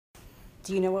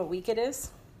Do you know what week it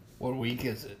is? What week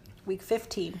is it? Week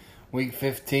 15. Week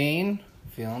 15?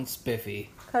 Feeling spiffy.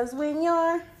 Because when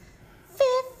you're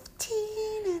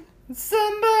 15 and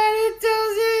somebody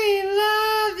tells you he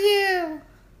loves you,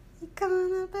 you're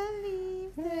gonna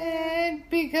believe and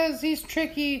because he's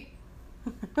tricky.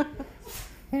 it.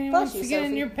 He Bless wants you, to get in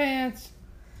Sophie. your pants.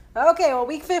 Okay, well,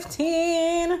 week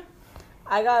 15.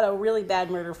 I got a really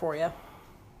bad murder for you.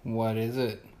 What is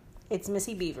it? It's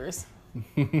Missy Bevers.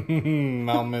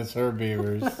 I'll miss her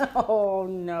beavers. Oh,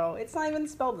 no. It's not even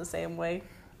spelled the same way.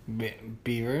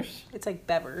 Beavers? It's like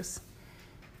Bevers.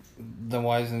 Then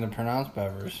why isn't it pronounced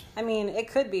Bevers? I mean, it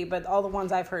could be, but all the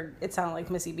ones I've heard, it sounded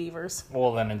like Missy Bevers.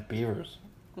 Well, then it's beavers.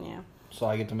 Yeah. So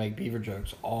I get to make beaver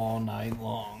jokes all night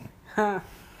long. Huh.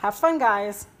 Have fun,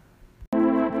 guys.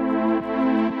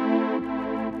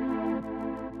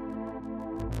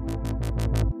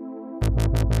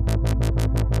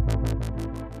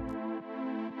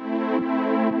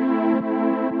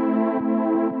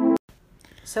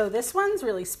 So this one's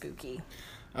really spooky.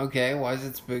 Okay, why is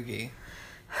it spooky?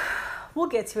 We'll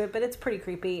get to it, but it's pretty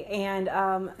creepy. And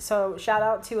so shout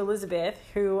out to Elizabeth,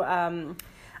 who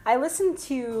I listened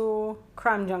to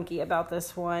Crime Junkie about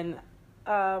this one.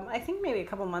 I think maybe a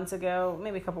couple months ago,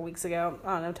 maybe a couple weeks ago.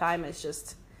 I don't know. Time is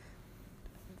just,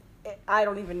 I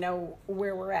don't even know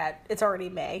where we're at. It's already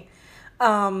May.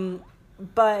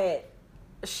 But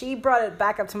she brought it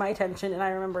back up to my attention, and I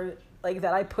remember like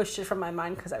that I pushed it from my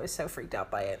mind because I was so freaked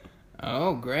out by it.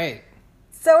 Oh, great.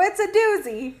 So it's a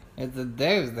doozy. It's a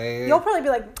doozy. You'll probably be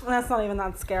like, that's not even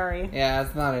that scary. Yeah,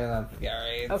 it's not even that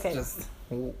scary. It's Okay. just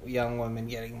young women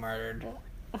getting murdered.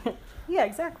 Yeah,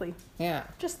 exactly. Yeah,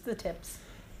 Just the tips.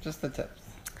 just the tips.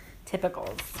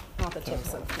 Typicals. Not the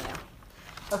tips of,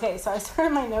 Okay, so I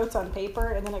started my notes on paper,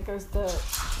 and then it goes to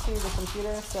the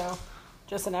computer, so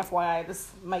just an FYI,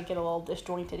 this might get a little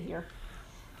disjointed here.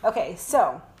 Okay,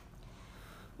 so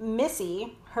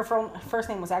Missy, her first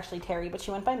name was actually Terry, but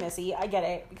she went by Missy. I get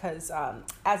it, because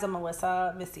as a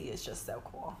Melissa, Missy is just so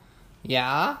cool.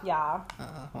 Yeah? Yeah.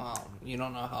 Well, you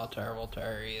don't know how terrible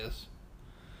Terry is.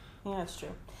 Yeah, that's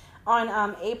true.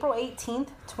 On April 18th,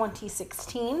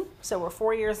 2016, so we're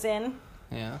 4 years in,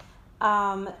 Yeah.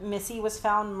 Missy was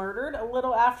found murdered a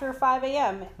little after 5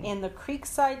 a.m. in the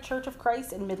Creekside Church of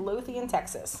Christ in Midlothian,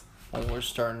 Texas. Well, we're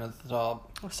starting at the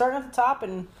top. We're starting at the top,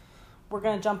 and we're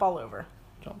going to jump all over.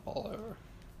 Jump all over.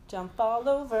 Jump all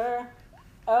over.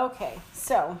 Okay,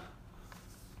 so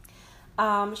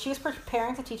she was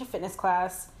preparing to teach a fitness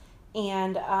class,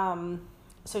 and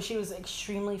so she was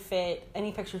extremely fit.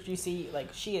 Any pictures you see,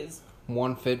 like, she is...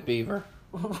 One fit beaver.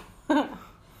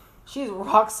 She's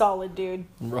rock solid, dude.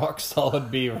 Rock solid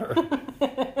beaver.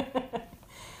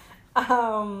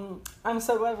 I'm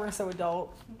so glad we're so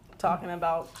adult talking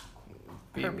about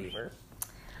her beaver.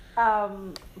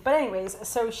 But anyways,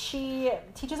 so she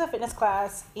teaches a fitness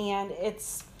class, and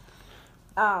it's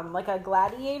like a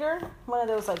gladiator, one of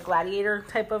those like gladiator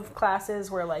type of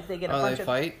classes where like they get a bunch they of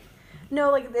fight?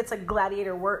 No, like it's like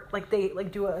gladiator work, like they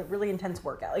like do a really intense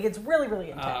workout. Like it's really, really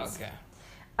intense. Oh,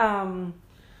 okay.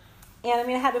 And I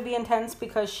mean, it had to be intense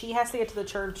because she has to get to the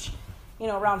church,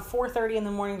 around 4:30 in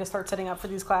the morning to start setting up for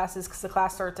these classes because the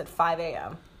class starts at 5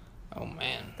 a.m. Oh,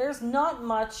 man. There's not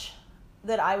much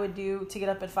that I would do to get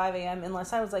up at 5 a.m.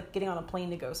 unless I was like getting on a plane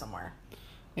to go somewhere.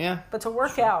 Yeah. But to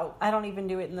work out, I don't even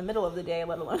do it in the middle of the day,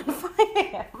 let alone at 5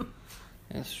 a.m.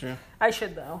 That's true. I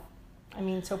should, though. I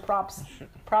mean, so props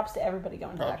to everybody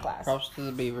going to that class. Props to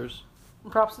the beavers.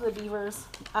 Props to the beavers.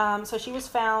 So she was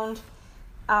found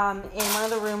in one of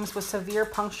the rooms with severe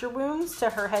puncture wounds to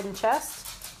her head and chest,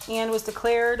 and was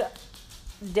declared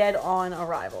dead on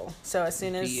arrival. So as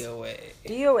soon as...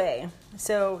 DOA.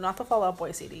 So not the Fall Out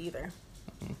Boy CD either.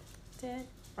 Mm-hmm. Dead.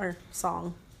 Or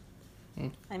song.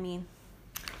 I mean.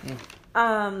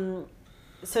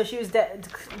 So she was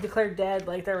declared dead.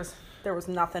 Like there was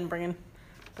nothing bringing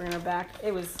her back.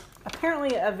 It was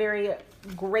apparently a very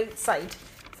great sight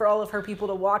for all of her people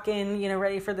to walk in,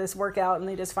 ready for this workout, and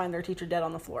they just find their teacher dead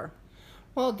on the floor.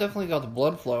 Well, it definitely got the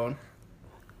blood flowing.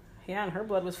 Yeah, and her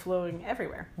blood was flowing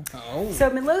everywhere. Oh. So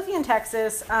Midlothian,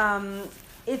 Texas,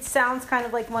 it sounds kind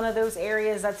of like one of those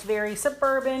areas that's very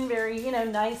suburban, very,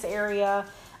 nice area.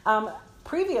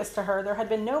 Previous to her, there had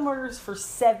been no murders for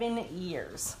 7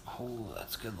 years. Oh,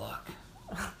 that's good luck.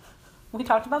 We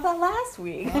talked about that last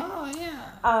week. Oh,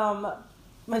 yeah.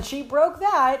 But she broke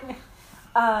that.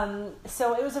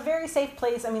 So it was a very safe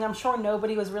place. I mean, I'm sure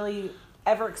nobody was really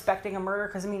ever expecting a murder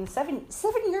because, 7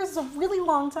 years is a really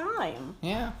long time.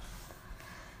 Yeah.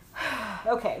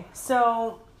 Okay,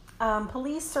 so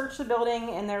police searched the building,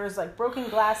 and there was like broken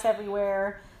glass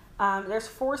everywhere. There's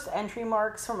forced entry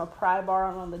marks from a pry bar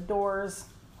on one of the doors.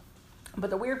 But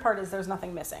the weird part is there's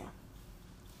nothing missing.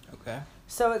 Okay.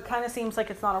 So it kind of seems like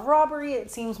it's not a robbery.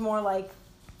 It seems more like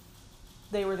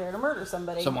they were there to murder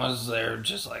somebody. Someone's there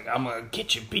just like, I'm going to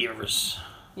get you, Beavers.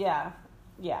 Yeah.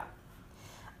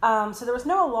 So there was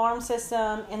no alarm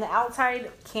system, and the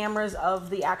outside cameras of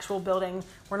the actual building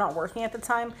were not working at the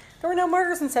time. There were no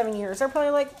murders in 7 years. They're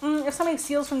probably like, if somebody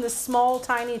steals from this small,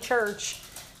 tiny church,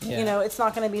 it's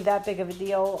not going to be that big of a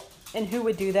deal. And who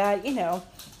would do that, Yeah.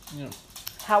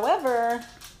 However,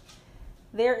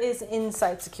 there is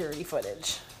inside security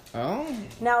footage. Oh.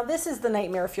 Now, this is the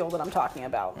nightmare fuel that I'm talking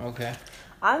about. Okay.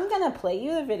 I'm going to play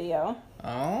you the video.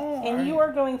 Oh. And you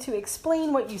are going to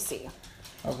explain what you see.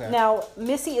 Okay. Now,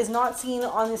 Missy is not seen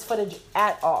on this footage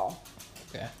at all.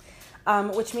 Okay.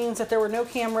 Which means that there were no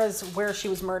cameras where she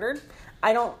was murdered.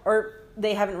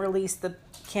 They haven't released the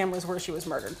cameras where she was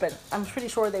murdered, but I'm pretty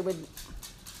sure they would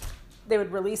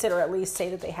release it, or at least say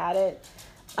that they had it.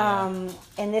 Yeah.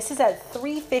 And this is at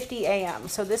 3:50 a.m.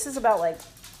 So this is about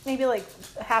maybe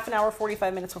half an hour,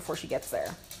 45 minutes before she gets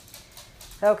there.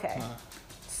 Okay.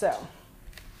 So.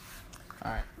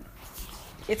 All right.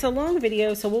 It's a long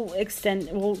video, so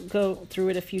we'll go through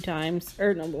it a few times.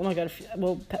 Or no,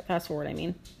 we'll fast forward, I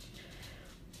mean.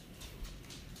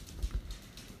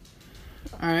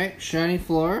 Alright, shiny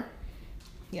floor.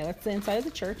 Yeah, that's the inside of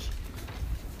the church.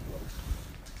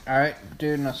 Alright,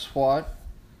 dude in a SWAT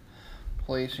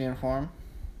police uniform.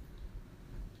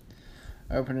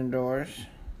 Opening doors.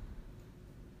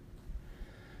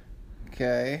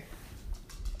 Okay.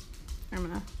 I'm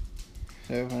gonna...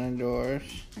 Opening doors.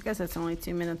 I guess it's only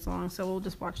 2 minutes long, so we'll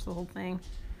just watch the whole thing.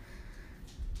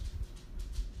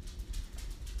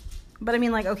 But I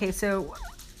mean, okay, so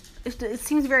it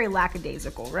seems very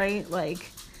lackadaisical, right?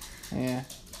 Yeah.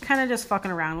 Kind of just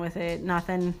fucking around with it.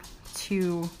 Nothing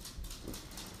too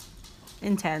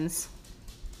intense.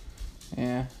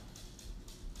 Yeah.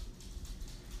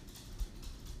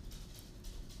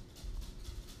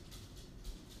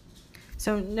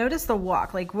 So notice the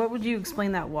walk. What would you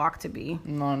explain that walk to be?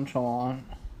 Nonchalant.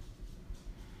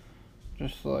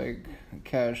 Just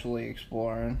casually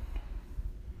exploring.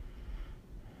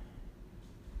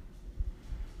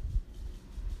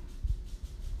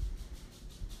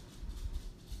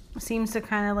 Seems to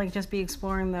kind of just be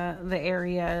exploring the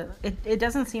area. It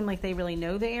doesn't seem like they really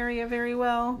know the area very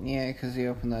well. Yeah, because he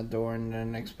opened that door and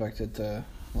didn't expect it to,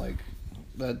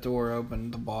 that door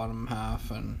opened the bottom half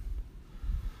and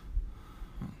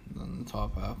then the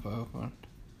top half opened.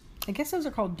 I guess those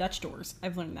are called Dutch doors.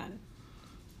 I've learned that.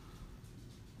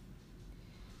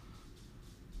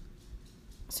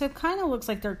 So it kind of looks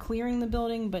like they're clearing the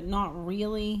building, but not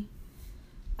really.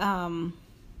 And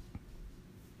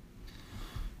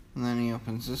then he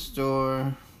opens this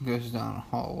door, goes down a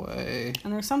hallway.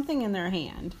 And there's something in their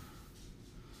hand.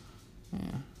 Yeah.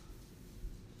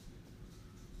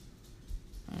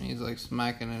 And he's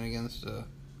smacking it against a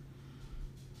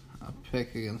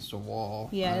pick against a wall.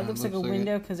 Yeah, it looks like a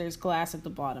window because there's glass at the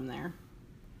bottom there.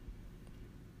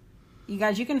 You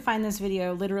guys, you can find this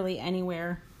video literally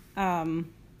anywhere.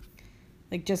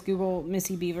 Just Google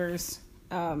Missy Bevers,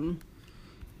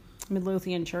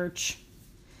 Midlothian Church.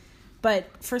 But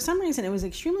for some reason, it was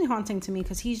extremely haunting to me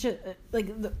because he's just,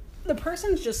 the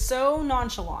person's just so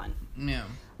nonchalant. Yeah.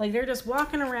 They're just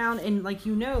walking around and,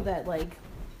 that,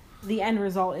 the end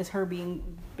result is her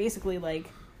being basically,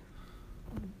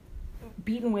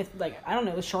 beaten with, I don't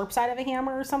know, the sharp side of a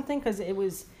hammer or something, because it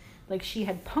was, she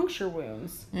had puncture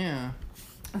wounds. Yeah.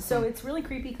 So it's really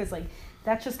creepy because,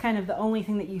 that's just kind of the only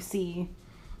thing that you see.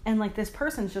 And, this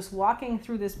person's just walking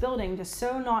through this building just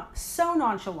so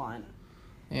nonchalant.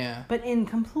 Yeah. But in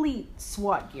complete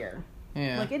SWAT gear.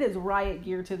 Yeah. It is riot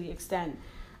gear to the extent.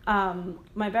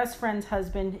 My best friend's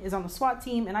husband is on the SWAT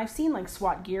team, and I've seen,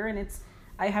 SWAT gear, and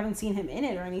I haven't seen him in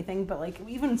it or anything, but,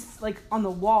 even, on the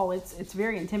wall, it's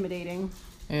very intimidating.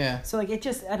 Yeah. So, it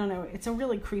just, I don't know, it's a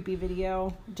really creepy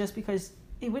video, just because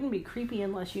it wouldn't be creepy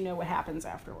unless you know what happens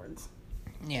afterwards.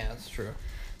 Yeah, that's true.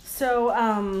 So,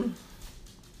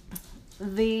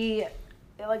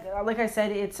 like I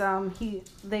said, it's,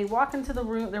 they walk into the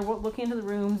room, they're looking into the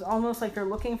rooms, almost like they're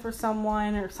looking for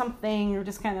someone or something, or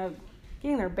just kind of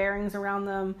getting their bearings around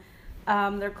them.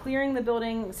 They're clearing the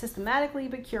building systematically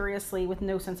but curiously with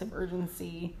no sense of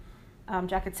urgency.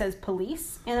 Jacket says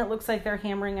police, and it looks like they're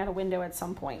hammering at a window at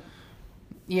some point.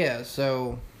 Yeah,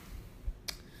 so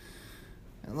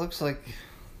it looks like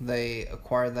they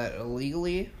acquired that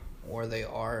illegally, or they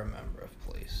are a member of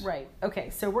police. Right.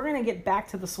 Okay, so we're going to get back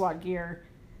to the SWAT gear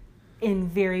in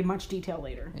very much detail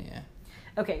later. Yeah.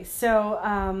 Okay, so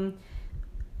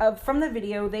from the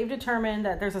video, they've determined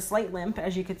that there's a slight limp,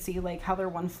 as you could see, how their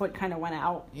one foot kind of went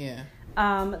out. Yeah.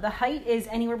 The height is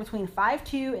anywhere between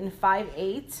 5'2" and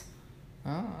 5'8".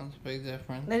 Oh, that's a big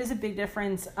difference. That is a big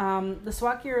difference. The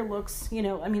SWAT gear looks, it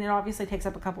obviously takes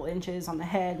up a couple inches on the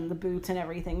head and the boots and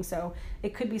everything. So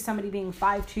it could be somebody being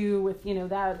 5'2" with,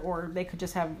 that, or they could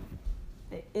just have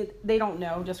it. They don't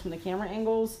know just from the camera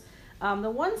angles. The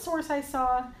one source I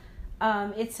saw,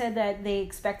 it said that they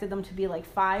expected them to be like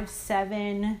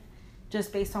 5'7",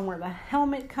 just based on where the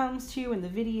helmet comes to in the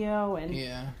video. And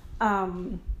yeah.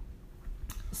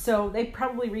 So they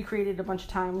probably recreated a bunch of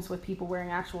times with people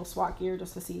wearing actual SWAT gear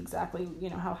just to see exactly,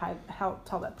 how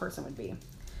tall that person would be.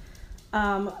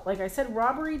 Like I said,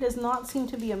 robbery does not seem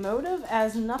to be a motive,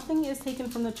 as nothing is taken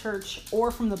from the church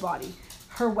or from the body.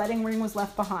 Her wedding ring was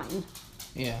left behind.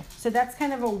 Yeah. So that's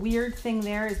kind of a weird thing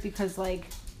there, is because, like,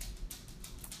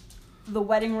 the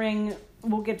wedding ring,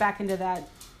 we'll get back into that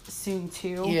soon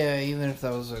too. Yeah, even if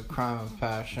that was a crime of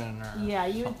passion or... Yeah,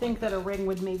 you would think that a ring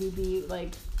would maybe be,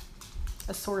 like,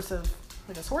 a source of,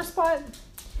 like, a sore spot.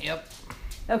 Yep.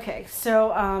 Okay, so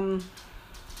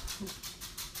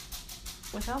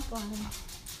without blind.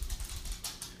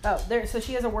 Oh, there. So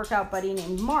she has a workout buddy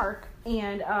named Mark,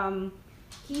 and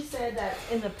he said that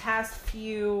in the past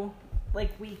few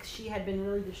weeks she had been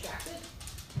really distracted.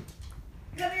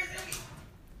 Come here, Zoe.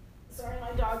 Sorry,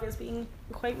 my dog is being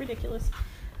quite ridiculous.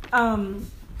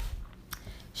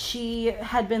 She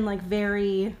had been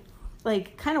very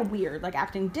kind of weird,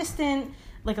 acting distant,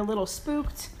 a little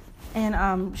spooked,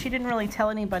 and she didn't really tell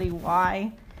anybody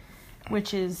why,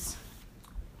 which is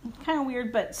kind of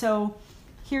weird. But so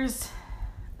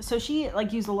she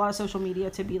used a lot of social media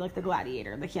to be the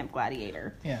gladiator, the camp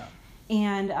gladiator. Yeah.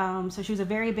 And so she was a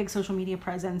very big social media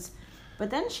presence. But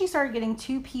then she started getting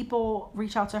 2 people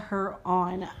reach out to her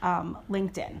on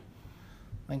LinkedIn.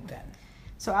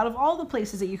 So out of all the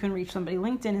places that you can reach somebody,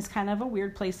 LinkedIn is kind of a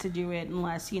weird place to do it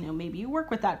unless, maybe you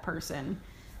work with that person.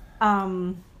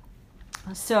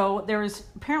 So there was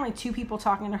apparently 2 people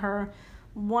talking to her.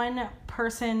 One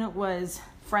person was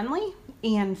friendly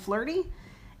and flirty,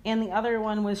 and the other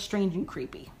one was strange and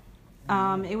creepy.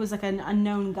 It was an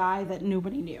unknown guy that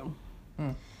nobody knew.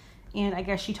 And I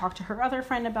guess she talked to her other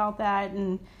friend about that,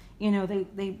 and,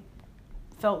 they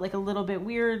felt a little bit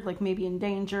weird, maybe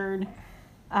endangered.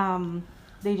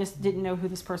 They just didn't know who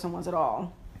this person was at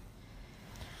all.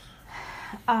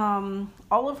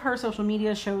 All of her social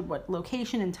media showed what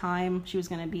location and time she was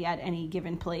going to be at any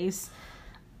given place.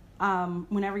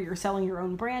 Whenever you're selling your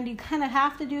own brand, you kind of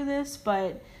have to do this,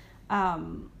 but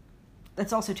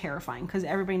that's also terrifying because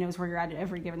everybody knows where you're at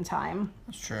every given time.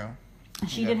 That's true.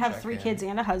 She did have 3 kids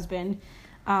and a husband.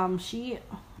 I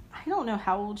don't know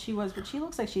how old she was, but she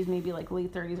looks like she's maybe late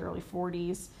 30s, early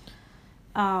 40s.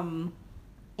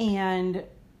 And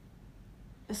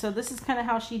so this is kind of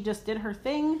how she just did her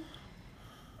thing.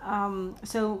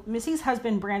 So Missy's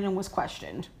husband, Brandon, was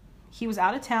questioned. He was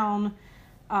out of town,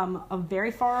 a very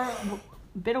far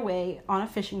bit away on a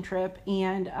fishing trip,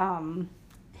 and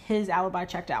his alibi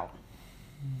checked out.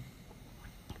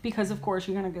 Because, of course,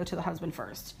 you're going to go to the husband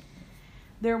first.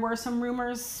 There were some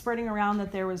rumors spreading around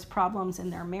that there was problems in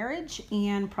their marriage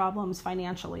and problems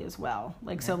financially as well.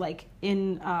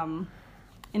 In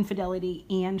infidelity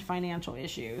and financial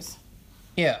issues.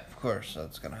 Yeah, of course,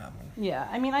 that's going to happen. Yeah,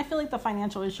 I feel the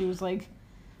financial issues,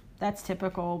 that's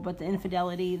typical, but the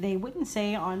infidelity, they wouldn't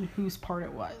say on whose part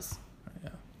it was.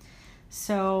 Yeah.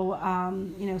 So,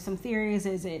 some theories,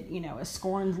 is it, a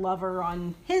scorned lover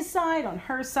on his side, on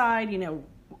her side,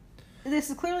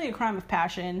 this is clearly a crime of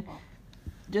passion,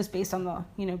 just based on the,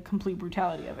 complete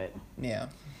brutality of it. Yeah.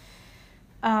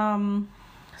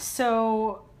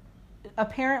 So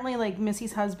apparently,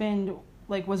 Missy's husband,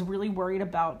 was really worried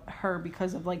about her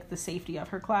because of, the safety of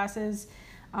her classes.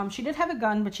 She did have a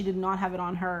gun, but she did not have it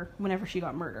on her whenever she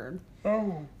got murdered.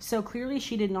 Oh. So clearly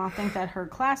she did not think that her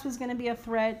class was going to be a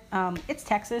threat. It's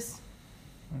Texas.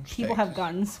 People have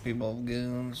guns. People have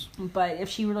goons. But if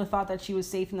she really thought that she was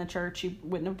safe in the church, she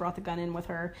wouldn't have brought the gun in with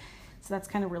her. So that's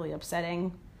kind of really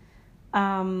upsetting.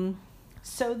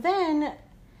 So then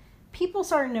people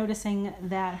started noticing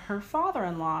that her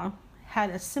father-in-law had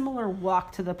a similar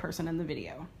walk to the person in the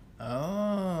video.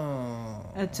 Oh.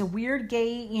 It's a weird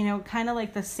gait, kind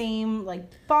of the same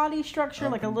body structure,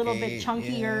 a little bit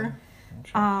chunkier.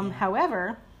 Yeah.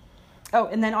 However,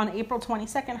 and then on April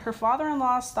 22nd, her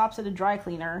father-in-law stops at a dry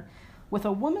cleaner with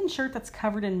a woman's shirt that's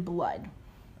covered in blood.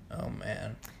 Oh,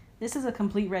 man. This is a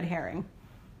complete red herring.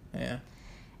 Yeah.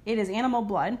 It is animal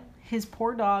blood. His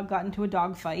poor dog got into a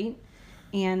dog fight,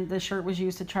 and the shirt was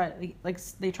used to try,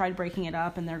 they tried breaking it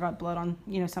up, and there got blood on,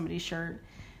 somebody's shirt.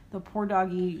 The poor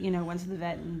doggy, went to the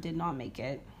vet and did not make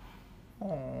it.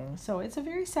 Aww. So it's a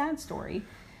very sad story.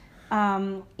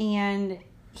 And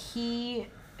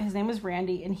his name was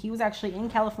Randy, and he was actually in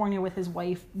California with his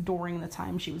wife during the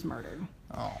time she was murdered.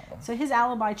 Oh. So his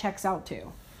alibi checks out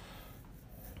too.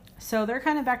 So they're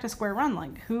kind of back to square one.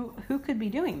 Like, who could be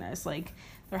doing this? Like,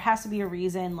 there has to be a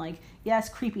reason. Like, yes,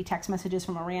 creepy text messages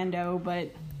from a rando,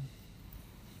 but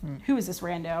who is this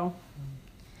rando?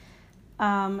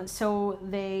 So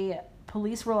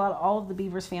police roll out all of the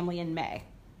Bevers family in May.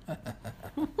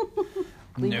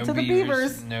 Leave it to the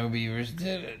Bevers. No Bevers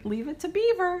did it. Leave it to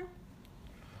Beaver.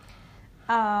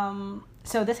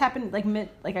 So this happened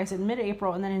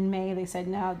mid-April, and then in May they said,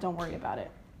 no, don't worry about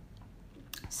it.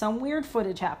 Some weird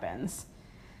footage happens.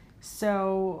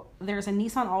 So there's a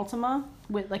Nissan Altima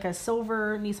with like a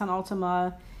silver Nissan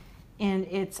Altima, and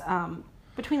it's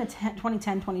between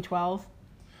 2010 2012,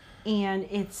 and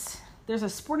there's a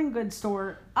sporting goods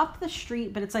store up the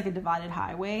street, but it's like a divided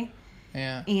highway.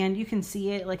 Yeah. And you can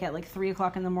see it like at like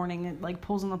 3:00 in the morning. It like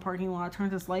pulls in the parking lot,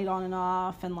 turns its light on and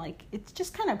off, and like it's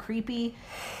just kind of creepy.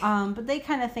 But they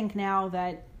kind of think now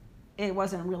that it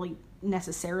wasn't really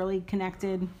necessarily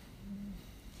connected.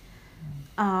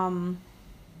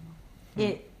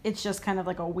 It's just kind of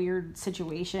like a weird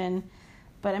situation.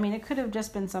 But I mean, it could have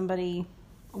just been somebody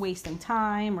wasting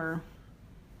time, or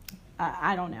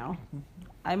I don't know.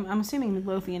 I'm assuming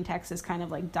Midlothian, Texas kind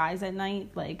of like dies at night.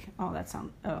 Like, that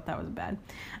was bad.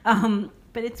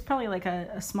 But it's probably like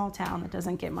a small town that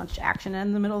doesn't get much action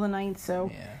in the middle of the night.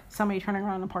 So somebody turning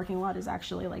around in the parking lot is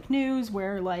actually like news,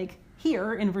 where like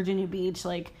here in Virginia Beach,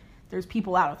 like there's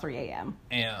people out at 3 a.m.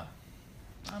 Yeah.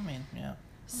 I mean, yeah.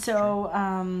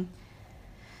 So,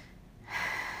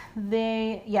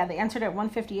 they entered at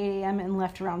 1:58 a.m. and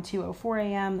left around 2:04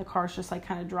 a.m. The car's just like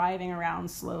kind of driving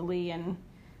around slowly and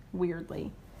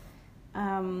weirdly.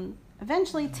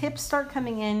 Eventually tips start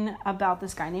coming in about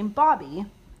this guy named Bobby.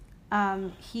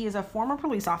 He is a former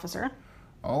police officer.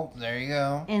 Oh, there you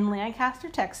go. In Lancaster,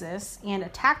 Texas, and a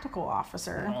tactical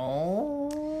officer.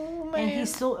 Oh, man. And he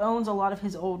still owns a lot of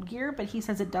his old gear, but he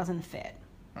says it doesn't fit.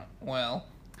 Well.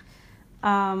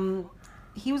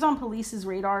 He was on police's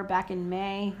radar back in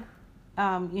May,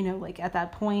 like at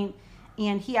that point,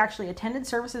 and he actually attended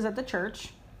services at the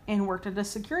church and worked as a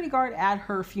security guard at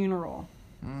her funeral.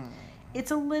 It's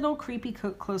a little creepy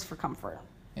close for comfort.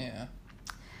 Yeah.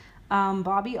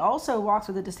 Bobby also walks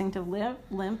with a distinctive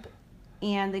limp,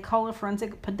 and they call a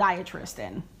forensic podiatrist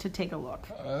in to take a look.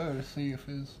 Oh, to see if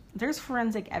his... There's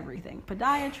forensic everything.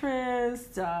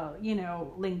 Podiatrist,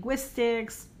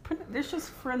 linguistics. There's just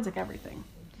forensic everything.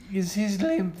 Is his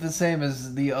limp the same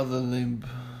as the other limp?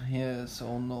 Yes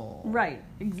or no? Right,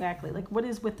 exactly. Like, what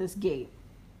is with this gait?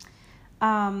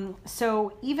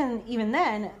 So even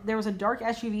then, there was a dark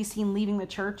SUV seen leaving the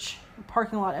church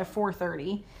parking lot at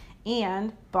 4:30,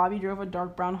 and Bobby drove a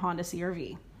dark brown Honda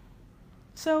CR-V.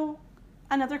 So,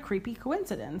 another creepy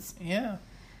coincidence. Yeah.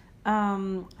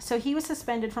 So he was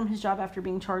suspended from his job after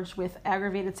being charged with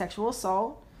aggravated sexual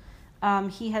assault.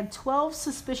 He had 12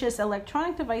 suspicious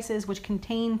electronic devices which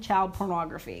contain child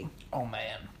pornography. Oh,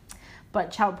 man.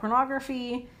 But child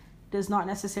pornography does not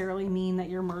necessarily mean that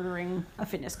you're murdering a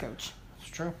fitness coach. It's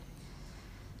true.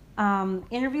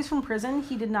 Interviews from prison,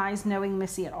 he denies knowing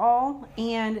Missy at all,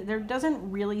 and there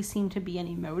doesn't really seem to be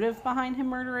any motive behind him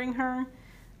murdering her.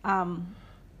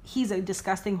 He's a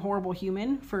disgusting, horrible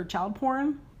human for child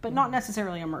porn, but not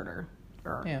necessarily a murderer.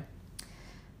 Yeah.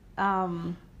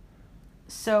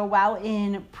 So while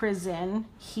in prison,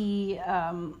 he,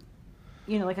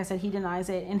 like I said, he denies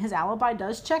it, and his alibi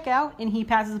does check out, and he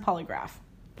passes a polygraph.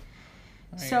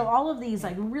 So all of these,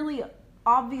 like, really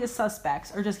obvious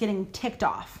suspects are just getting ticked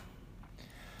off.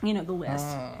 The list.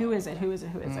 Who is it? Who is it?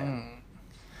 Who is it?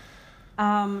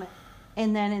 And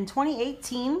then in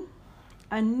 2018,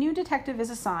 a new detective is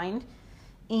assigned,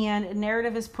 and a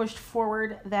narrative is pushed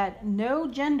forward that no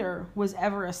gender was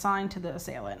ever assigned to the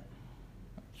assailant.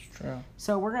 That's true.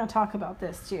 So we're going to talk about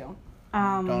this too.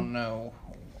 Don't know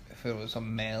if it was a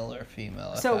male or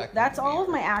female. So that's all of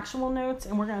my actual notes,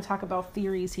 and we're going to talk about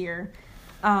theories here.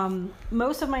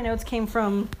 Most of my notes came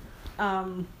from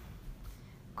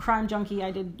Crime Junkie.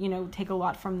 I did, take a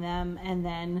lot from them, and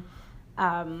then,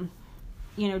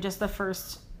 just the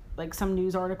first, like, some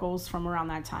news articles from around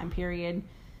that time period.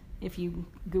 If you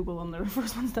Google them, they're the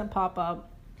first ones that pop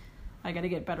up. I got to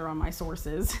get better on my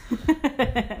sources.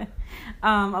 A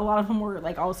lot of them were,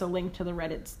 like, also linked to the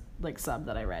Reddit, like, sub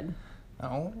that I read.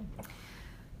 Oh.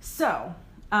 So,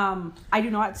 I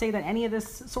do not say that any of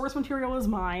this source material is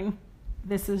mine.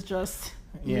 This is just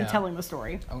me telling the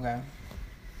story. Okay.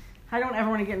 I don't ever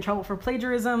want to get in trouble for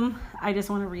plagiarism. I just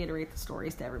want to reiterate the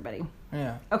stories to everybody.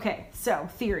 Yeah. Okay, so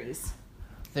theories.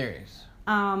 Theories.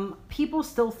 People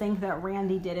still think that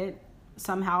Randy did it,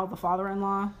 somehow, the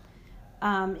father-in-law.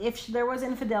 If there was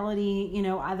infidelity,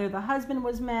 either the husband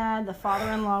was mad, the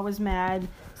father-in-law was mad,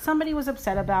 somebody was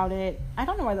upset about it. I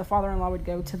don't know why the father-in-law would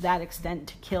go to that extent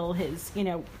to kill his,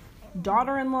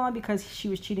 daughter-in-law because she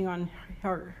was cheating on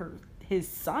his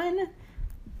son.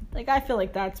 Like, I feel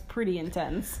like that's pretty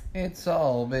intense. It's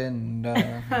all been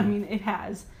done. I mean, it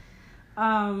has.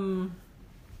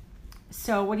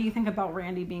 So what do you think about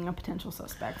Randy being a potential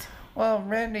suspect? Well,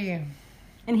 Randy...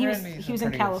 And he was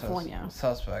in California.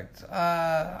 Suspect.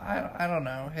 I don't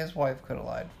know. His wife could have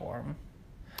lied for him.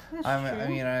 That's I true.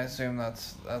 mean, I assume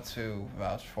that's who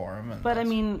vouched for him. But I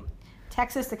mean,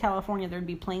 Texas to California, there'd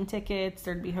be plane tickets,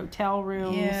 there'd be hotel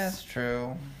rooms. Yeah, it's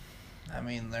true. I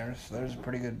mean, there's a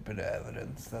pretty good bit of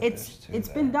evidence that it's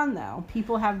been done though.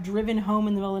 People have driven home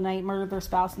in the middle of the night, murdered their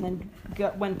spouse, and then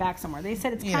went back somewhere. They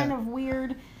said it's kind of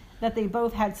weird that they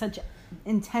both had such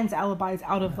intense alibis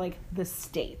out of like the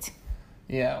state.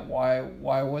 Yeah,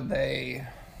 why would they?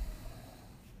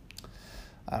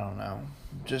 I don't know.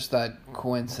 Just that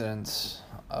coincidence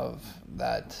of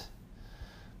that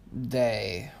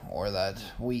day or that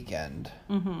weekend.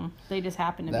 Mm-hmm. They just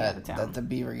happen to be out of town. That the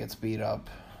beaver gets beat up.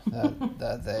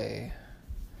 That they.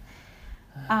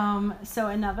 So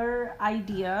another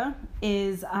idea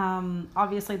is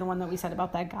obviously the one that we said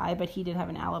about that guy, but he did have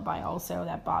an alibi also,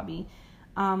 that Bobby.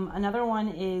 Another one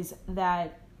is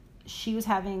that she was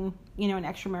having, an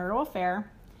extramarital affair,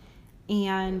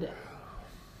 and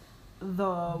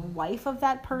the wife of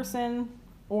that person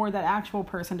or that actual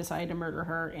person decided to murder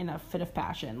her in a fit of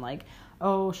passion. Like,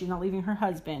 oh, she's not leaving her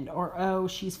husband, or oh,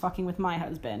 she's fucking with my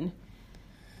husband.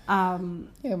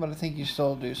 Yeah, but I think you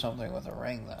still do something with a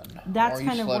ring then. That's or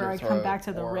kind of where I come throat, back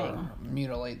to the or ring.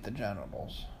 Mutilate the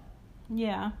genitals.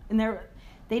 Yeah, and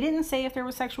they didn't say if there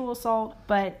was sexual assault,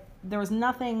 but there was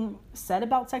nothing said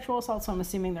about sexual assault, so I'm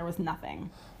assuming there was nothing.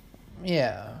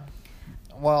 Yeah.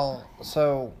 Well,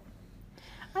 so...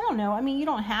 I don't know. I mean, you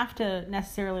don't have to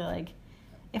necessarily, like...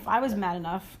 If I was mad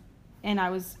enough, and I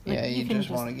was... Like, yeah, you just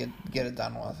want to get it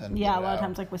done with. And yeah, a lot of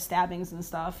times, like, with stabbings and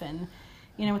stuff, and,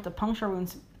 with the puncture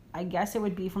wounds, I guess it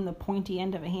would be from the pointy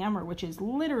end of a hammer, which is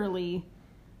literally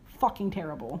fucking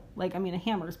terrible. Like, I mean, a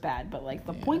hammer's bad, but, like,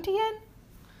 the pointy end?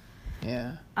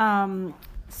 Yeah.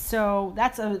 So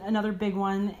that's another big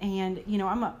one, and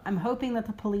I'm hoping that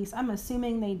the police, I'm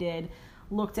assuming they did,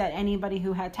 looked at anybody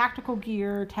who had tactical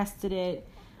gear, tested it.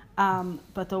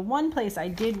 But the one place I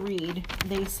did read,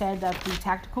 they said that the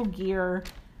tactical gear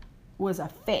was a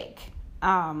fake.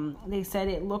 They said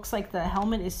it looks like the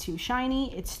helmet is too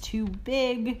shiny, it's too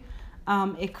big.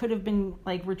 It could have been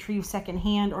like retrieved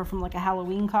secondhand or from like a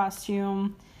Halloween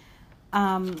costume.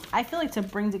 I feel like to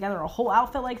bring together a whole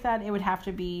outfit like that, it would have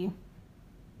to be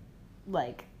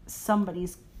like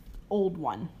somebody's old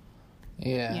one.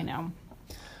 Yeah.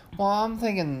 Well, I'm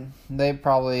thinking they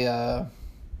probably it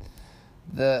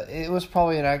was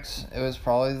probably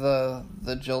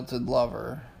the jilted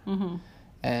lover. Mm-hmm.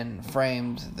 And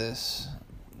framed this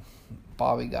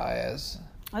Bobby guy as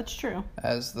that's true.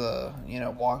 As the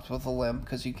walked with a limp,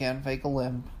 because you can fake a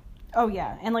limp. Oh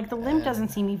yeah, and like the limp doesn't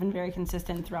seem even very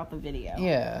consistent throughout the video.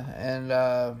 Yeah, and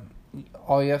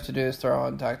all you have to do is throw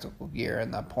on tactical gear,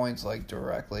 and that points like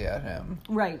directly at him.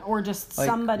 Right, or just like,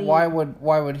 somebody. Why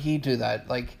would he do that?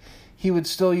 Like, he would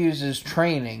still use his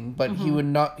training, but he would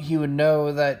not. He would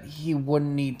know that he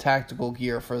wouldn't need tactical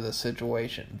gear for this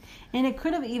situation. And it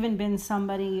could have even been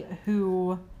somebody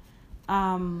who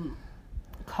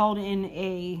called in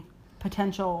a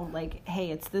potential, like,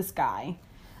 hey, it's this guy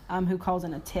who calls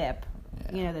in a tip,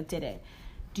 that did it.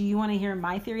 Do you want to hear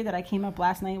my theory that I came up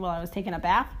last night while I was taking a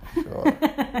bath? Sure.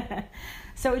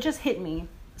 So it just hit me.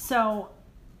 So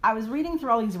I was reading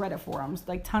through all these Reddit forums,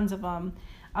 like tons of them,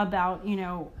 about,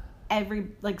 every,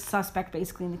 like, suspect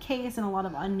basically in the case and a lot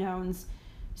of unknowns.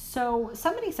 So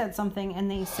somebody said something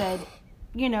and they said,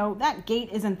 that gait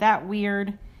isn't that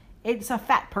weird. It's a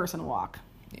fat person walk.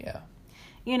 Yeah.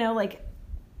 Like,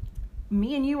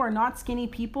 me and you are not skinny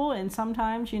people, and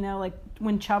sometimes, like,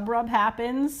 when chub rub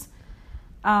happens,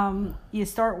 you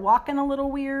start walking a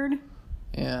little weird.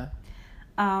 Yeah.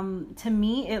 To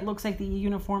me, it looks like the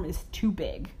uniform is too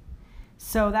big.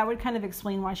 So that would kind of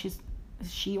explain why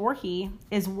she or he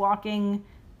is walking,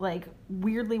 like,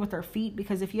 weirdly with their feet,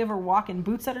 because if you ever walk in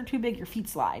boots that are too big, your feet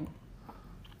slide.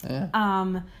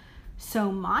 Yeah.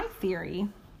 So my theory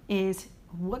is,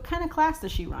 what kind of class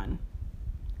does she run?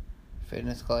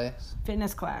 Fitness class.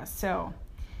 So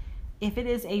if it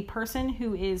is a person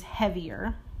who is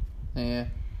heavier, yeah,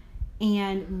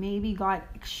 and maybe got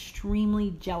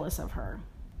extremely jealous of her.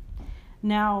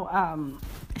 Now, I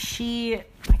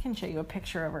can show you a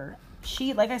picture of her.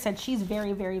 She, like I said, she's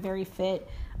very, very, very fit.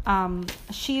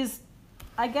 She's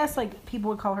I guess, like, people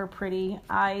would call her pretty.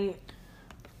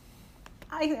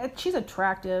 She's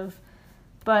attractive,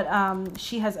 but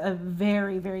she has a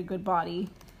very, very good body.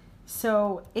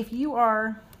 So if you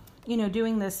are,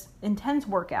 doing this intense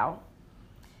workout,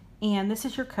 and this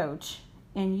is your coach,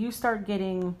 and you start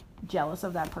getting jealous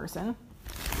of that person.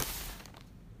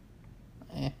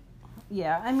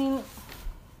 Yeah, I mean,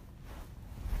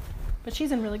 but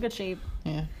she's in really good shape.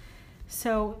 Yeah.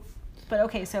 So, but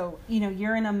okay, so,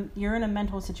 you're in a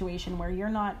mental situation where you're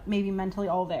not maybe mentally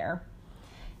all there,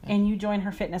 and you join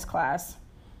her fitness class.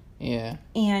 Yeah.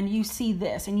 And you see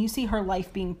this, and you see her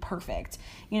life being perfect.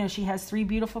 She has 3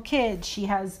 beautiful kids. She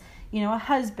has, a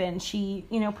husband. She,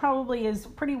 probably is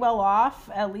pretty well off,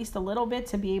 at least a little bit,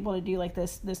 to be able to do like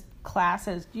this class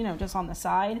as, just on the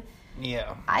side.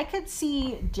 Yeah. I could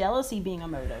see jealousy being a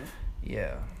motive.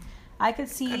 Yeah. I could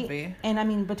see, Could be. And I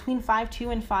mean, between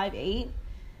 5'2" and 5'8",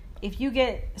 if you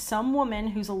get some woman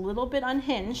who's a little bit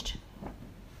unhinged,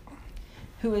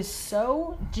 who is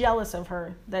so jealous of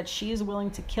her that she is willing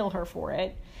to kill her for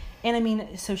it. And I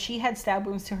mean, so she had stab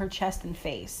wounds to her chest and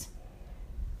face.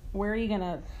 Where are you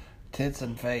gonna... Tits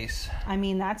and face. I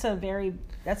mean, that's a very,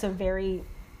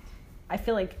 I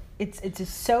feel like it's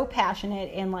just so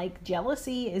passionate, and like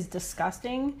jealousy is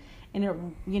disgusting.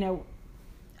 And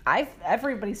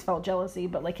everybody's felt jealousy,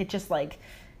 but like, it just like,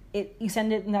 you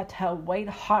send it in that white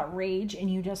hot rage,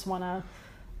 and you just want to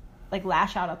like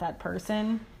lash out at that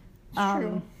person.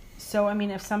 True. So, I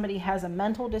mean, if somebody has a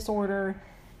mental disorder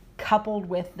coupled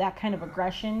with that kind of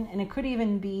aggression, and it could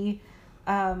even be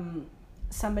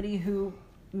somebody who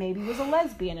maybe was a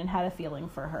lesbian and had a feeling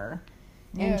for her,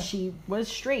 and she was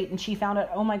straight, and she found out,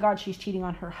 oh my God, she's cheating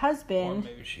on her husband. Or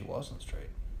maybe she wasn't straight.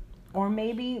 Or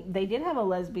maybe they did have a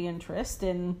lesbian tryst,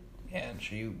 and... Yeah, and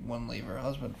she wouldn't leave her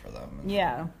husband for them.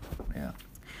 Yeah. Yeah.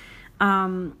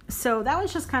 So that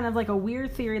was just kind of like a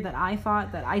weird theory that I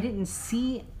thought that I didn't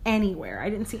see anywhere. I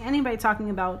didn't see anybody talking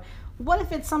about, what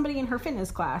if it's somebody in her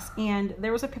fitness class? And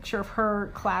there was a picture of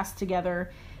her class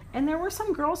together, and there were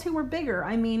some girls who were bigger.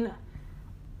 I mean,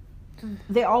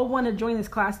 they all want to join this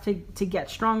class to get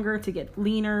stronger, to get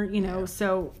leaner, Yeah.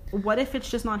 So what if it's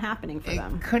just not happening for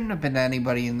them? It couldn't have been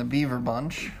anybody in the Beaver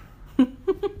bunch.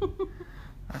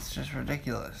 That's just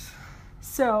ridiculous.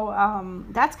 So,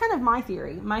 that's kind of my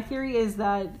theory. My theory is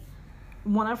that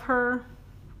one of her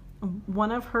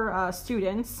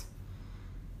students,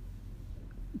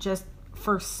 just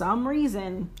for some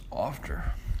reason, Offed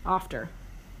her.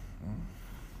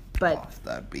 But Off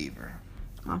that beaver.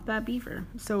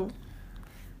 So,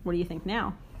 what do you think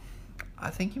now? I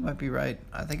think you might be right.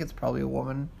 I think it's probably a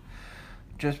woman.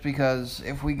 Just because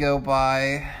if we go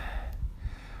by,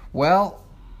 well,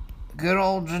 good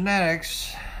old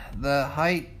genetics, the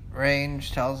height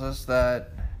range tells us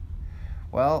that,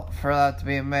 well, for that to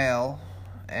be a male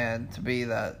and to be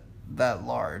that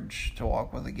large, to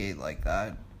walk with a gait like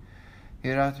that,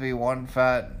 you'd have to be one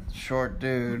fat, short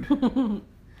dude.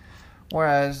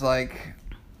 Whereas, like,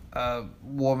 a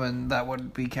woman that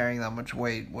would be carrying that much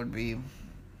weight would be...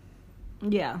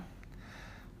 Yeah.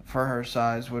 For her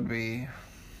size would be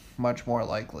much more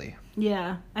likely.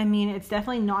 Yeah. I mean, it's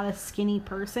definitely not a skinny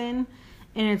person,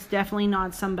 and it's definitely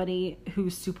not somebody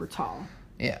who's super tall.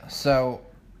 Yeah, so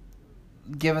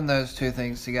given those two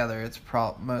things together, it's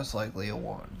most likely a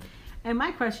woman. And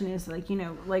my question is, like,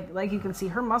 like you can see,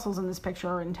 her muscles in this picture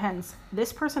are intense.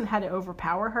 This person had to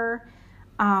overpower her.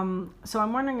 So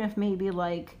I'm wondering if maybe,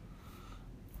 like,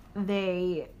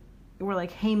 they were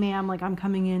like, hey, ma'am, like, I'm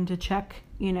coming in to check,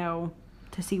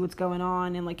 to see what's going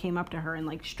on, and, like, came up to her and,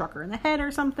 like, struck her in the head or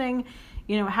something.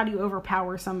 How do you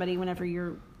overpower somebody whenever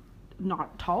you're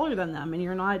not taller than them and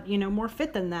you're not, more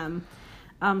fit than them?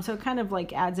 So it kind of,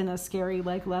 like, adds in a scary,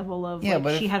 like, level of, yeah,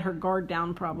 like, she had her guard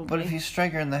down, probably. But if you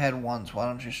strike her in the head once, why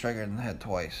don't you strike her in the head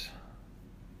twice?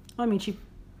 Well, I mean, she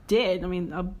did. I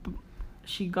mean,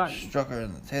 she got... Struck her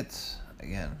in the tits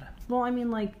again. Well, I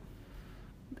mean, like,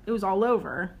 it was all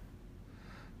over.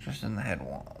 Just in the head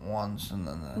once, and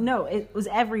then No, it was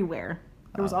everywhere.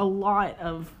 There was a lot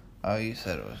of... Oh, you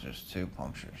said it was just 2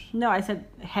 punctures. No, I said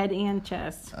head and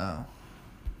chest. Oh.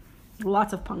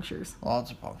 Lots of punctures. Lots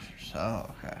of punctures.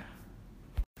 Oh, okay.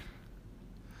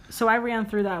 So I ran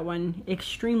through that one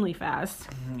extremely fast.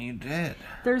 You did.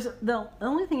 The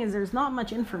only thing is there's not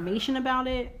much information about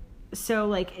it. So,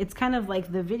 like, it's kind of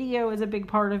like the video is a big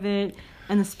part of it,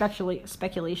 and the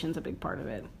speculation's a big part of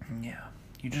it. Yeah.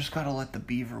 You just gotta let the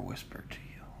beaver whisper to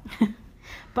you.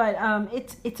 But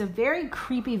it's a very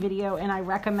creepy video, and I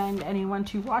recommend anyone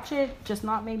to watch it, just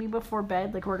not maybe before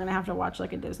bed. Like, we're going to have to watch,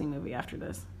 like, a Disney movie after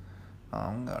this. Oh,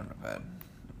 I'm going to bed.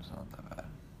 It's not that bad.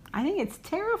 I think it's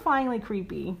terrifyingly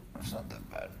creepy. It's not that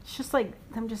bad. It's just like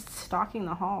them just stalking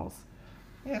the halls.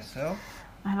 Yeah, so?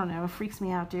 I don't know. It freaks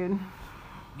me out, dude.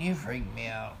 You freak me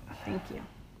out. Thank you.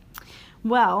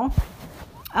 Well,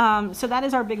 so that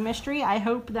is our big mystery. I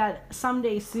hope that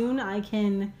someday soon I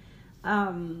can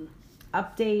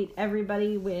update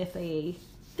everybody with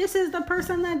this is the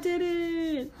person that did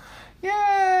it.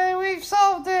 Yay, we've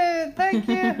solved it. Thank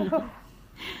you.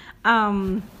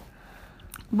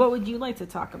 What would you like to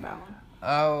talk about?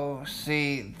 Oh,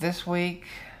 see, this week,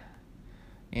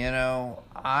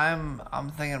 I'm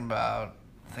thinking about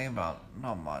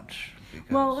not much. Because,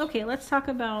 Well, okay, let's talk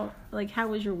about, how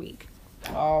was your week?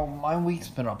 Oh, my week's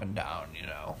been up and down,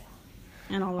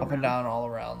 And all around. Up and down all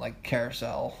around, like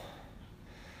carousel.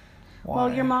 Why?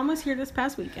 Well, your mom was here this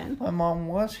past weekend. My mom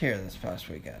was here this past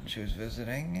weekend. She was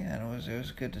visiting, and it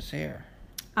was good to see her.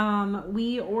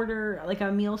 We order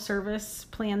a meal service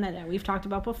plan that we've talked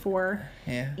about before.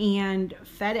 Yeah. And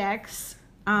FedEx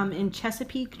in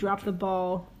Chesapeake dropped the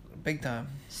ball Big time.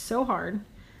 so hard.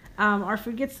 Our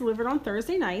food gets delivered on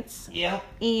Thursday nights. Yep.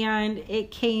 And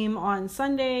it came on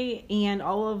Sunday, and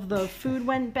all of the food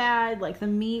went bad. The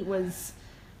meat was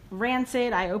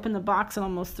rancid. I opened the box and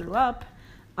almost threw up.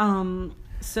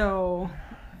 So...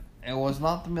 It was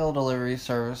not the meal delivery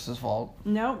service's fault.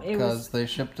 No, it was... Because they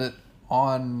shipped it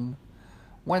on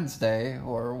Wednesday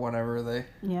or whenever they...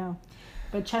 Yeah.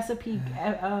 But Chesapeake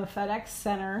FedEx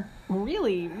Center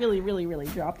really, really, really, really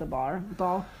dropped the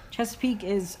ball. Chesapeake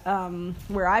is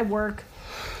where I work,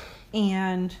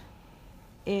 and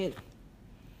it's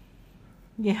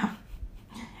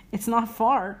not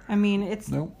far. I mean, it's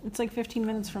 15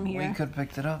 minutes from here. We could have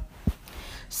picked it up.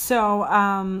 So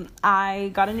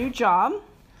I got a new job.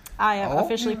 I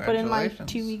officially put in my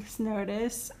 2 weeks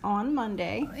notice on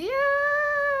Monday. Yeah.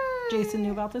 Jason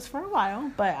knew about this for a while,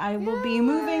 but I will be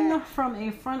moving from a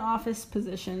front office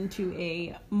position to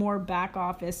a more back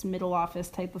office, middle office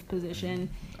type of position.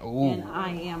 Ooh. And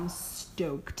I am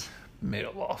stoked.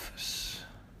 Middle office.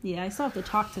 Yeah, I still have to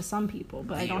talk to some people,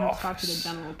 but I don't have to talk to the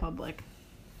general public.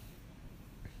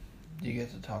 You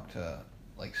get to talk to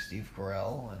Steve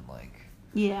Carell and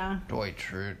Dwight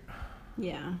Schrute.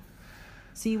 Yeah.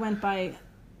 So you went by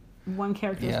one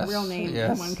character's real name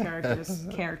and one character's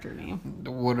character name.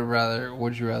 Would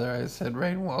you rather I said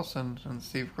Rainn Wilson and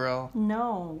Steve Carell?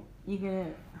 No, you get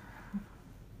it.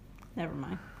 Never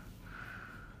mind.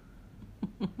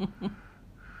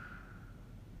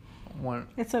 What?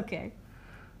 It's okay.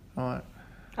 What?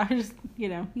 I just,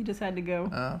 you just had to go.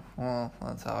 Oh, well,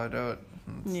 that's how I do it.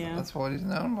 That's what he's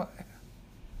known by.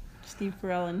 Steve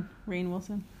Carell and Rainn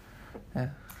Wilson. Yeah.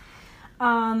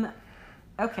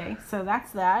 Okay, so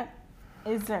that's that.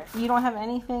 You don't have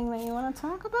anything that you want to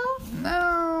talk about?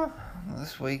 No.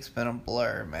 This week's been a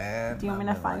blur, man. Do you want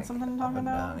me to find something to talk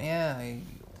about? Yeah.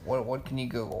 What can you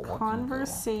Google?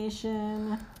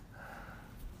 Conversation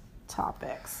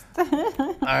topics.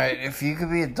 Alright, if you could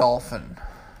be a dolphin.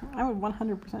 I would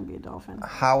 100% be a dolphin.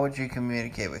 How would you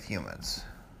communicate with humans?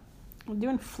 I'm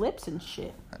doing flips and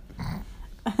shit.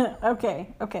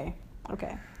 Okay.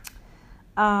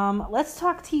 Let's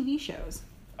talk TV shows.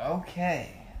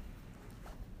 Okay.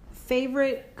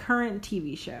 Favorite current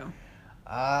TV show?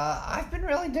 I've been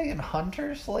really digging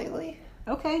Hunters lately.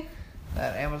 Okay.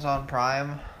 That Amazon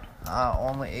Prime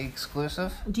only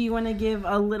exclusive. Do you want to give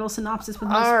a little synopsis with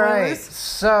no spoilers? Alright,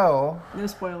 so... No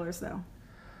spoilers, though.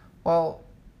 Well,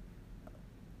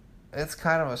 it's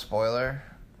kind of a spoiler,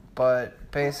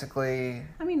 but basically...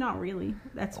 I mean, not really.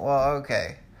 Well,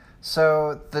 okay.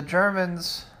 So, the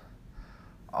Germans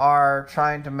are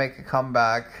trying to make a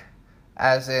comeback,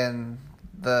 as in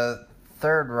the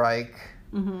Third Reich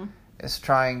is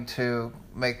trying to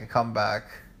make a comeback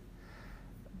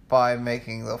by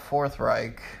making the Fourth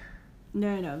Reich.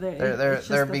 No,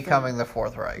 they're becoming the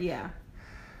Fourth Reich. Yeah.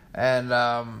 And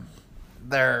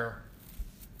they're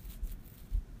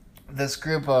this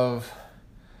group of,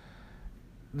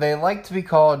 they like to be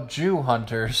called Jew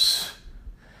hunters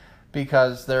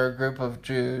because they're a group of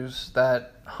Jews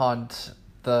that hunt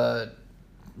the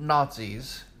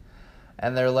Nazis,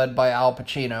 and they're led by Al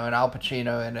Pacino, and Al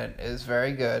Pacino in it is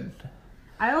very good.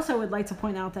 I also would like to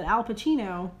point out that Al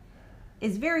Pacino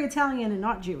is very Italian and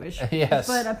not Jewish. Yes.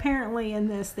 But apparently in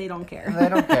this, they don't care. They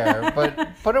don't care,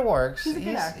 but it works. He's a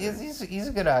good actor. He's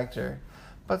a good actor.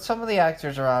 But some of the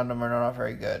actors around him are not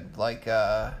very good. Like,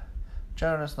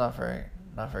 Jonah's not very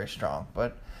strong.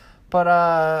 But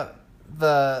the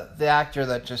actor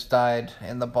that just died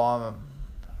in the bomb,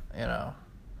 you know.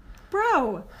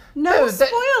 Bro, no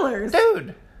spoilers.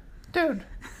 Dude.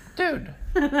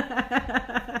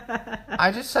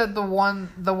 I just said the one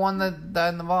that died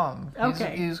in the bomb.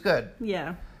 Okay. He was good.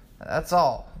 Yeah. That's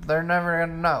all. They're never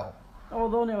gonna know. Oh,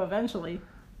 they'll know eventually.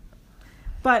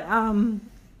 But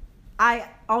I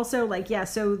also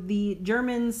so the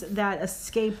Germans that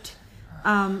escaped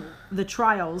the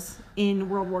trials in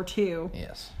World War II.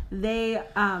 Yes. They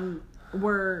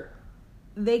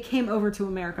came over to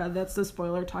America. That's the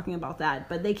spoiler talking about that.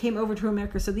 But they came over to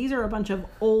America. So these are a bunch of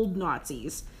old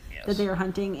Nazis that they are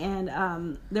hunting.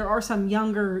 And there are some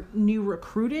younger, new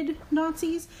recruited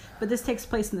Nazis. But this takes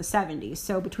place in the 70s.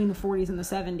 So between the 40s and the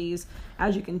 70s,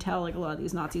 as you can tell, a lot of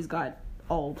these Nazis got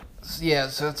old. Yeah,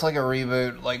 so it's like a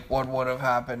reboot. Like, what would have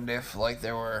happened if,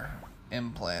 there were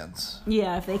implants?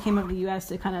 Yeah, if they came over to the U.S.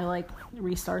 to kind of,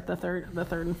 restart the third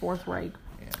and fourth Reich.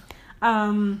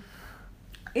 Yeah.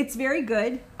 It's very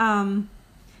good.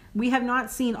 We have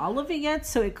not seen all of it yet,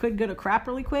 so it could go to crap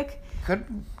really quick. Good.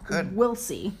 We'll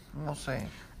see. We'll see.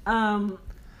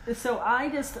 So I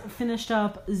just finished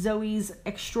up Zoe's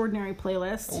Extraordinary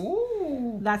Playlist.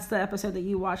 Ooh. That's the episode that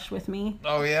you watched with me.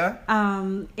 Oh, yeah?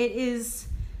 It is,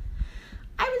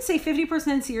 I would say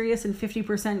 50% serious and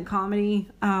 50% comedy.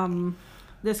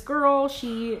 This girl,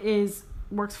 she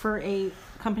works for a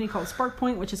company called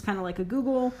SparkPoint, which is kind of like a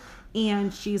Google,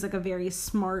 and she's a very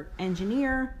smart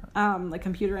engineer,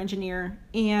 computer engineer,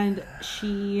 and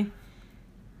she,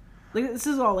 this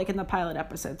is all in the pilot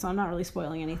episode, so I'm not really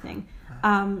spoiling anything.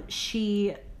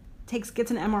 She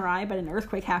gets an MRI, but an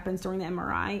earthquake happens during the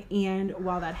MRI, and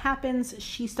while that happens,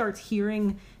 she starts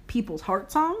hearing people's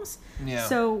heart songs. Yeah.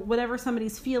 So whatever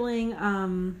somebody's feeling,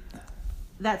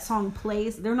 that song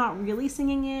plays. They're not really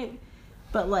singing it,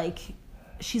 but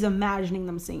she's imagining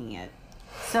them singing it.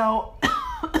 So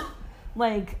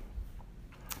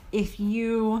if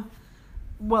you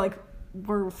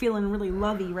we're feeling really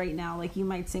lovey right now, you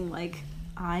might sing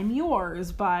I'm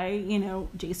Yours by,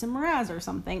 Jason Mraz or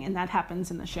something, and that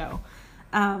happens in the show.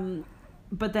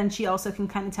 But then she also can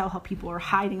kind of tell how people are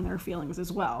hiding their feelings as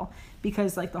well,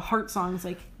 because the heart songs,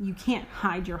 you can't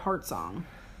hide your heart song.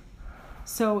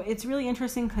 So it's really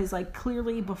interesting because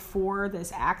clearly before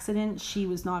this accident, she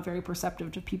was not very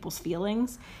perceptive to people's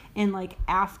feelings, and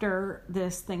after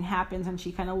this thing happens and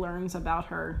she kind of learns about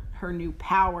her new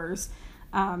powers,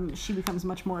 she becomes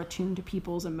much more attuned to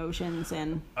people's emotions.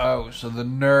 And so the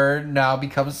nerd now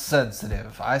becomes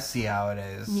sensitive. I see how it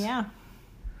is. Yeah.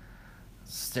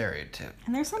 Stereotype.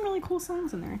 And there's some really cool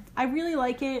songs in there. I really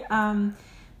like it.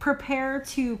 Prepare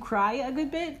to cry a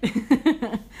good bit.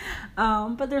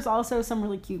 But there's also some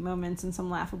really cute moments and some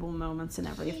laughable moments and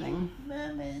everything.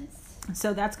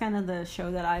 So that's kind of the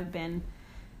show that I've been...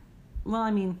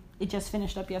 Well, it just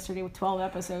finished up yesterday with 12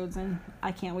 episodes, and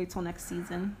I can't wait till next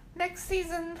season.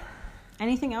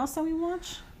 Anything else that we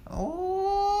watch?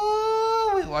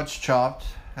 Oh, we watch Chopped,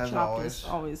 as Chopped always. is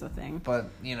always a thing.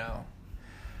 But,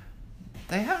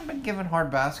 they haven't been given hard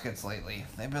baskets lately.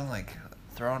 They've been,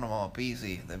 throwing them up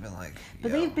easy. They've been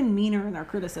But they've been meaner in their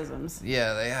criticisms.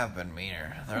 Yeah, they have been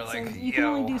meaner. They're you can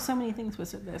only do so many things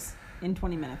with this in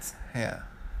 20 minutes. Yeah.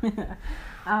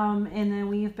 And then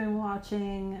we've been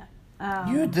watching...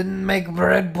 you didn't make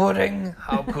bread pudding?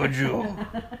 How could you?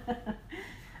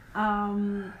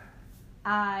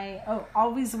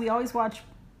 We always watch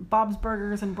Bob's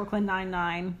Burgers and Brooklyn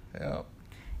Nine-Nine. Yeah.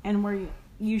 And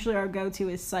usually our go-to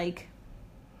is Psych.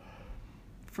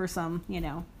 For some,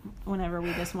 whenever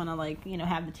we just want to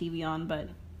have the TV on, but...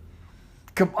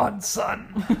 Come on,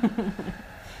 son.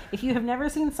 If you have never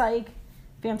seen Psych,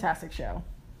 fantastic show.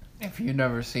 If you've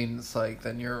never seen Psych,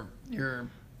 then your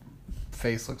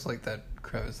face looks like that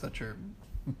crevice that your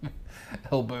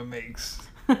elbow makes.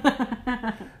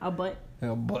 A butt.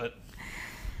 A butt.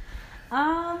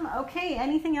 Okay,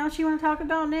 anything else you want to talk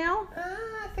about now?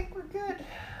 I think we're good.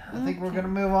 I think we're going to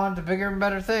move on to bigger and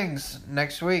better things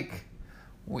next week.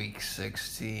 Week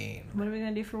 16. What are we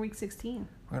going to do for week 16?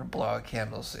 We're going to blow out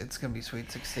candles. It's going to be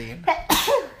Sweet 16.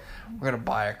 We're going to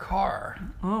buy a car.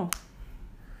 Oh.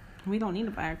 We don't need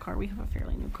to buy a car. We have a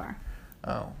fairly new car.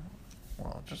 Oh.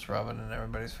 Well, just rub it in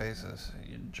everybody's faces,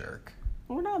 you jerk.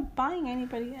 We're not buying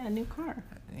anybody a new car.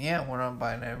 Yeah, we're not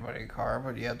buying anybody a car,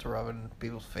 but you have to rub it in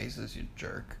people's faces, you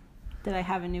jerk. Did I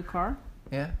have a new car?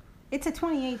 Yeah. It's a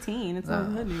 2018. It's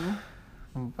not that new.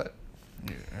 But...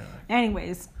 Yeah.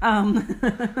 Anyways,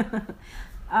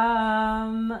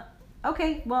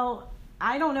 okay, well,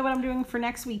 I don't know what I'm doing for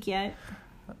next week yet.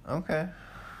 Okay,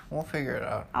 we'll figure it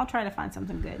out. I'll try to find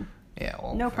something good. Yeah,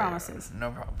 no promises.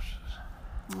 No promises.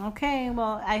 Okay,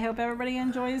 well, I hope everybody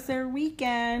enjoys their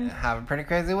weekend. Have a pretty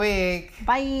crazy week.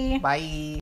 Bye. Bye.